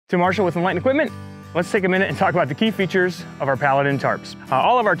To Marshall with Enlightened Equipment. Let's take a minute and talk about the key features of our Paladin tarps.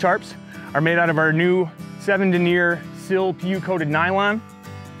 All of our tarps are made out of our new 7 denier sill PU coated nylon.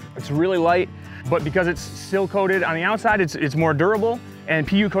 It's really light, but because it's sill coated on the outside, it's more durable, and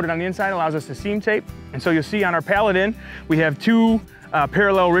PU coated on the inside allows us to seam tape. And so you'll see on our Paladin, we have two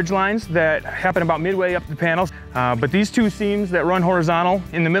parallel ridge lines that happen about midway up the panels. But these two seams that run horizontal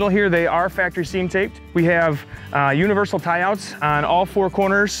in the middle here, they are factory seam taped. We have universal tie-outs on all 4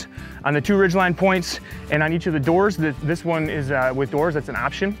 corners, on the 2 ridgeline points, and on each of the doors. This one is with doors, that's an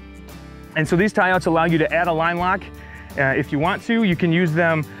option. And so these tie-outs allow you to add a line lock if you want to. You can use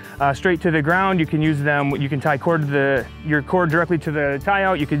them straight to the ground. You can use them, you can tie your cord directly to the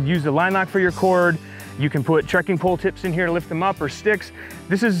tie-out. You can use the line lock for your cord. You can put trekking pole tips in here to lift them up, or sticks.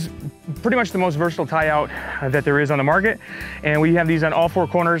 This is pretty much the most versatile tie-out that there is on the market. And we have these on all 4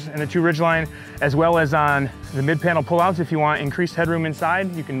 corners and the 2 ridgeline, as well as on the mid-panel pullouts. If you want increased headroom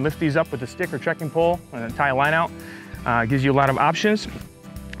inside, you can lift these up with a stick or trekking pole and then tie a line out. Gives you a lot of options.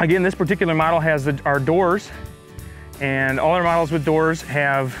 Again, this particular model has our doors, and all our models with doors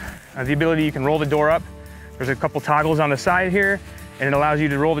have the ability, you can roll the door up. There's a couple toggles on the side here, and it allows you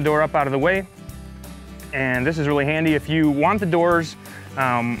to roll the door up out of the way. And this is really handy if you want the doors,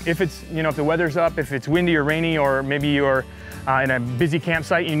 if it's, if the weather's up, if it's windy or rainy, or maybe you're in a busy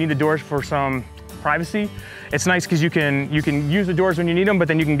campsite and you need the doors for some privacy. It's nice because you can use the doors when you need them, but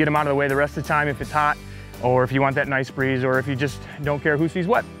then you can get them out of the way the rest of the time if it's hot, or if you want that nice breeze, or if you just don't care who sees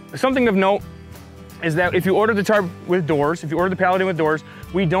what. Something of note is that if you order the tarp with doors, if you order the Paladin with doors,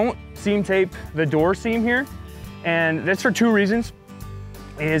 we don't seam tape the door seam here. And that's for 2 reasons.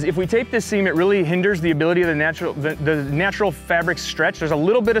 Is if we tape this seam, it really hinders the ability of the natural fabric stretch. There's a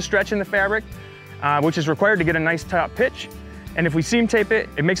little bit of stretch in the fabric, which is required to get a nice top pitch. And if we seam tape it,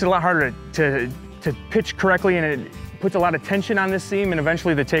 it makes it a lot harder to pitch correctly, and it puts a lot of tension on this seam, and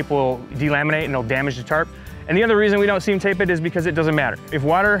eventually the tape will delaminate and it'll damage the tarp. And the other reason we don't seam tape it is because it doesn't matter. If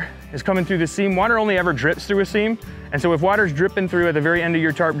water is coming through the seam, water only ever drips through a seam. And so if water's dripping through at the very end of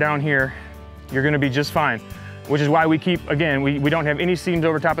your tarp down here, you're gonna be just fine. Which is why we keep, again, we don't have any seams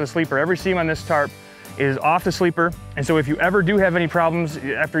over top of the sleeper. Every seam on this tarp is off the sleeper. And so if you ever do have any problems,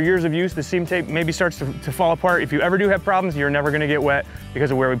 after years of use, the seam tape maybe starts to fall apart. If you ever do have problems, you're never gonna get wet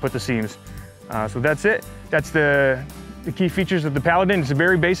because of where we put the seams. So that's it. That's the key features of the Paladin. It's a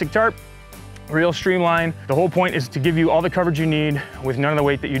very basic tarp, real streamlined. The whole point is to give you all the coverage you need with none of the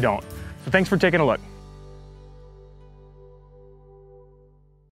weight that you don't. So thanks for taking a look.